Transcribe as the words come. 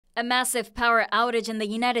A massive power outage in the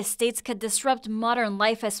United States could disrupt modern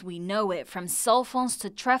life as we know it, from cell phones to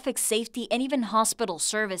traffic safety and even hospital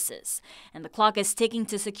services. And the clock is ticking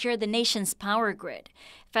to secure the nation's power grid.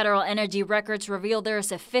 Federal energy records reveal there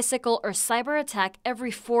is a physical or cyber attack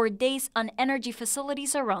every 4 days on energy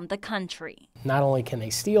facilities around the country. Not only can they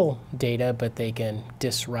steal data, but they can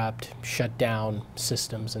disrupt, shut down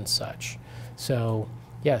systems and such. So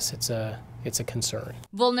yes, it's a concern.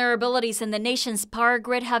 Vulnerabilities in the nation's power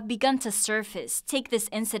grid have begun to surface. Take this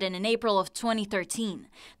incident in April of 2013.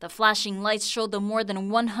 The flashing lights showed the more than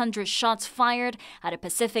 100 shots fired at a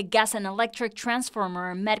Pacific Gas and Electric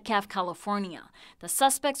transformer in Metcalfe, California. The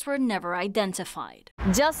suspects were never identified.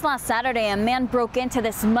 Just last Saturday, a man broke into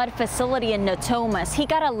this mud facility in Natomas. He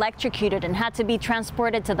got electrocuted and had to be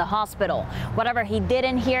transported to the hospital. Whatever he did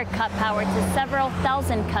in here cut power to several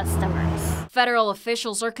thousand customers. Federal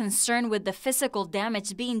officials are concerned with the physical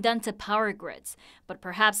damage being done to power grids, but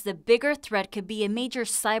perhaps the bigger threat could be a major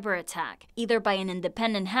cyber attack, either by an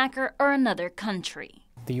independent hacker or another country.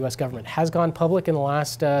 The U.S. government has gone public in the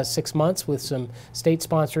last 6 months with some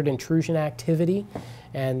state-sponsored intrusion activity,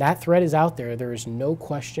 and that threat is out there. There is no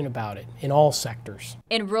question about it in all sectors.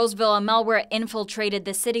 In Roseville, a malware infiltrated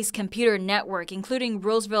the city's computer network, including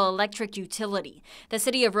Roseville Electric Utility. The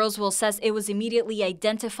city of Roseville says it was immediately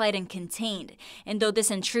identified and contained. And though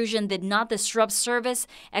this intrusion did not disrupt service,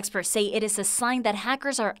 experts say it is a sign that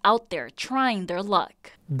hackers are out there trying their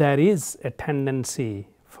luck. There is a tendency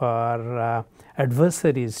for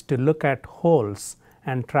adversaries to look at holes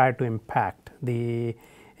and try to impact the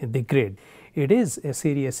grid. It is a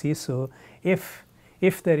serious issue if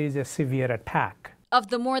there is a severe attack. Of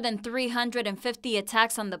the more than 350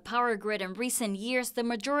 attacks on the power grid in recent years, the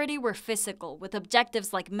majority were physical, with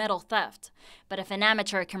objectives like metal theft. But if an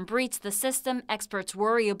amateur can breach the system, experts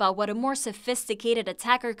worry about what a more sophisticated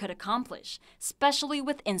attacker could accomplish, especially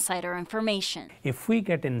with insider information. If we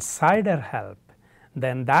get insider help,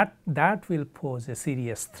 then that will pose a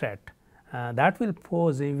serious threat. That will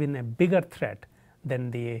pose even a bigger threat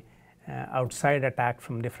than the outside attack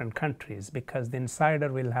from different countries, because the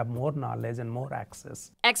insider will have more knowledge and more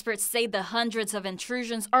access. Experts say the hundreds of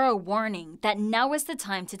intrusions are a warning that now is the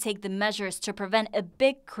time to take the measures to prevent a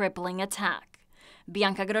big crippling attack.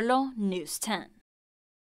 Bianca Grollo, News 10.